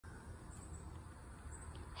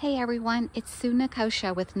Hey everyone, it's Sue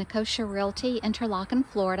Nikosha with Nikosha Realty, Interlachen,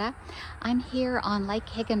 Florida. I'm here on Lake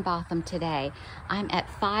Higginbotham today. I'm at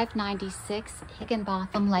 596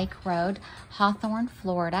 Higginbotham Lake Road, Hawthorne,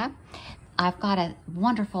 Florida. I've got a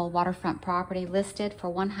wonderful waterfront property listed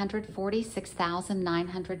for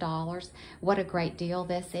 $146,900. What a great deal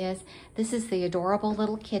this is. This is the adorable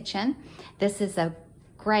little kitchen. This is a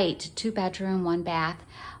great 2-bedroom, 1-bath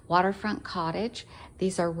waterfront cottage.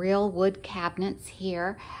 These are real wood cabinets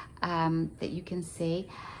here that you can see.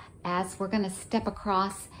 As we're going to step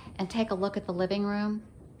across and take a look at the living room,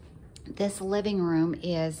 this living room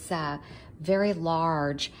is very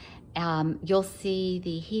large. You'll see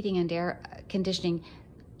the heating and air conditioning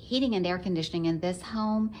in this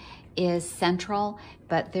home is central,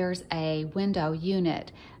 but there's a window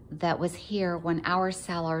unit that was here when our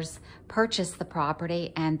sellers purchased the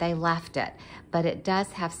property and they left it, but it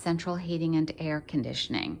does have central heating and air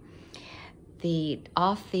conditioning.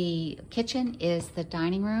 Off the kitchen is the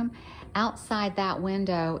dining room. Outside that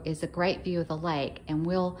window is a great view of the lake, and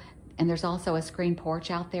there's also a screen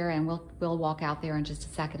porch out there, and we'll walk out there in just a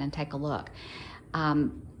second and take a look.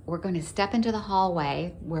 We're going to step into the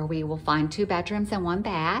hallway where we will find 2 bedrooms and 1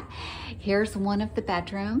 bath. Here's one of the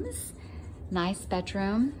bedrooms. Nice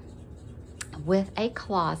bedroom with a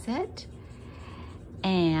closet.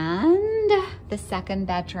 And the second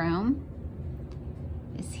bedroom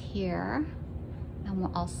is here, and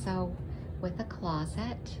we're also with a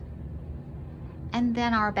closet. And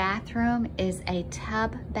then our bathroom is a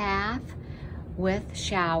tub bath with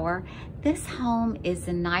shower. This home is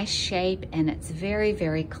in nice shape and it's very,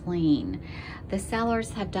 very clean. The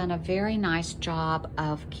sellers have done a very nice job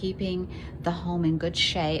of keeping the home in good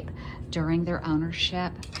shape during their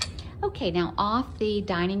ownership. Okay, now off the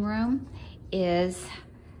dining room is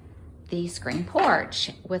the screen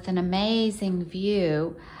porch with an amazing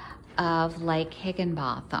view of Lake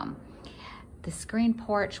Higginbotham. The screen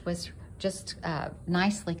porch was just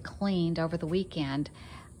nicely cleaned over the weekend.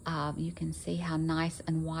 You can see how nice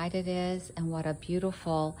and wide it is and what a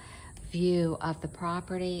beautiful view of the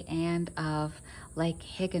property and of Lake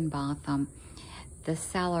Higginbotham. The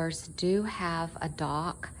sellers do have a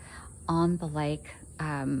dock on the lake,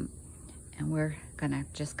 and we're gonna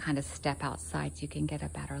just kind of step outside so you can get a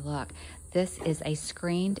better look. This is a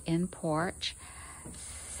screened-in porch,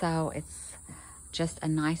 so it's just a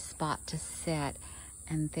nice spot to sit.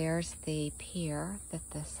 And there's the pier that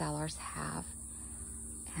the sellers have.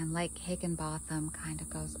 And Lake Higginbotham kind of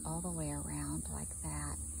goes all the way around like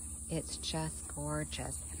that. It's just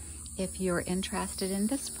gorgeous. If you're interested in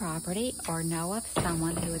this property or know of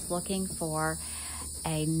someone who is looking for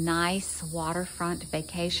a nice waterfront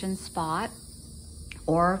vacation spot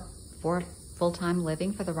or for full-time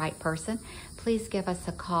living for the right person, please give us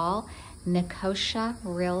a call. Nikosha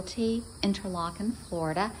Realty, Interlachen,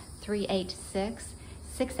 Florida,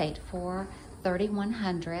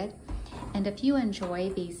 386-684-3100. And if you enjoy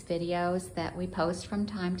these videos that we post from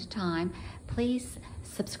time to time, please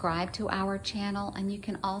subscribe to our channel, and you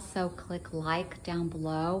can also click like down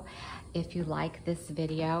below if you like this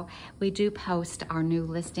video. We do post our new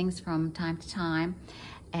listings from time to time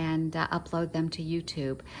and upload them to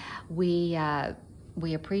YouTube. We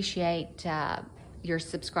appreciate your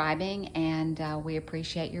subscribing, and we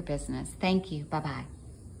appreciate your business. Thank you. Bye-bye.